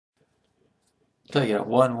Taking a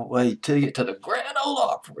one-way ticket to the Grand Ole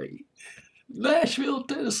Opry, Nashville,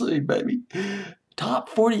 Tennessee, baby. Top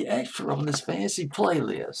 40 extra on this fancy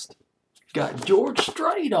playlist. Got George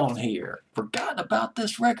Strait on here. Forgotten about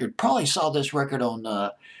this record. Probably saw this record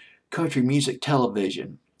on country music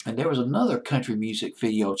television. And there was another country music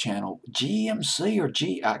video channel, GMC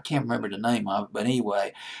or I can't remember the name of it, but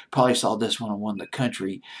anyway, probably saw this one on one of the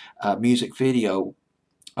country music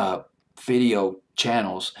uh, video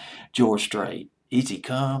channels. George Strait, Easy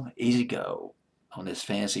Come, Easy Go, on this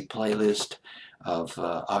fancy playlist of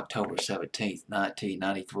October 17th,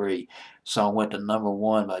 1993. Song went to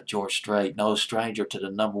 #1 by George Strait. No stranger to the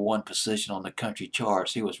 #1 position on the country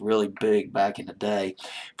charts. He was really big back in the day.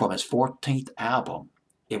 From his 14th album,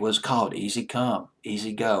 it was called Easy Come,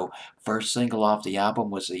 Easy Go. First single off the album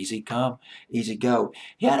was Easy Come, Easy Go.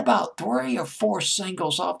 He had about 3 or 4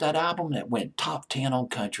 singles off that album that went top 10 on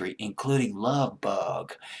country, including Love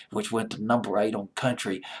Bug, which went to #8 on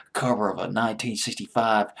country, cover of a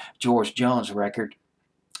 1965 George Jones record.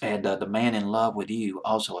 And The Man in Love with You,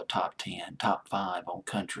 also a top 10, top 5 on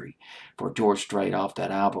country for George Strait off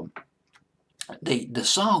that album. The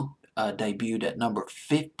song debuted at number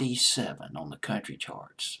 57 on the country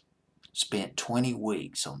charts. Spent 20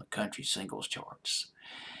 weeks on the country singles charts.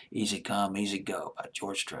 Easy Come, Easy Go by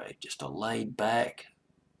George Strait. Just a laid back,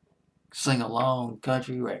 sing along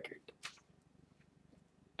country record.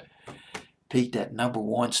 Peaked at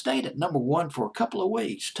 #1, stayed at #1 for a couple of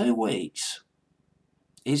weeks, 2 weeks.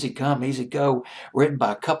 Easy Come, Easy Go, written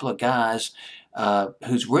by a couple of guys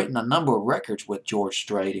who's written a number of records with George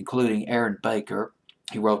Strait, including Aaron Baker.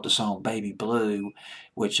 He wrote the song Baby Blue,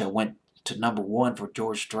 which went to #1 for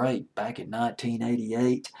George Strait back in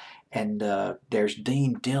 1988. And there's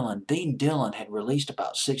Dean Dillon. Dean Dillon had released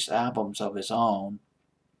about 6 albums of his own,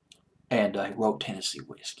 and he wrote Tennessee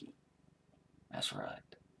Whiskey. That's right.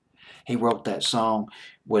 He wrote that song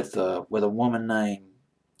with a woman named,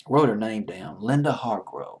 wrote her name down, Linda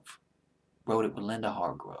Hargrove. Wrote it with Linda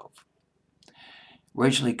Hargrove.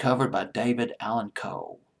 Originally covered by David Allan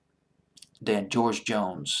Coe. Then George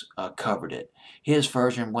Jones covered it. His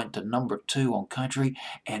version went to #2 on country,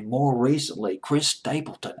 and more recently, Chris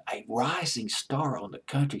Stapleton, a rising star on the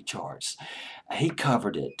country charts, he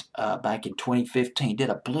covered it back in 2015, did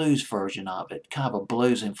a blues version of it, kind of a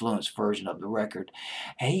blues-influenced version of the record.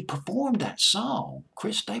 And he performed that song,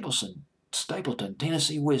 Chris Stapleton,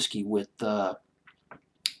 Tennessee Whiskey, with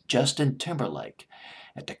Justin Timberlake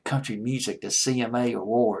at the Country Music, the CMA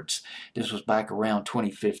Awards. This was back around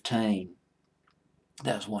 2015.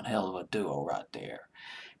 That's one hell of a duo right there.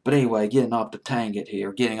 But anyway, getting off the tangent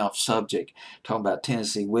here, getting off subject, talking about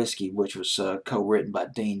Tennessee Whiskey, which was co-written by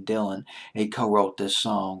Dean Dillon. He co-wrote this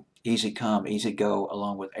song, Easy Come, Easy Go,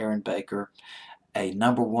 along with Aaron Baker, a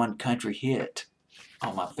 #1 country hit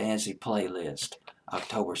on my fancy playlist,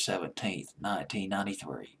 October 17th,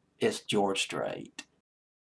 1993. It's George Strait.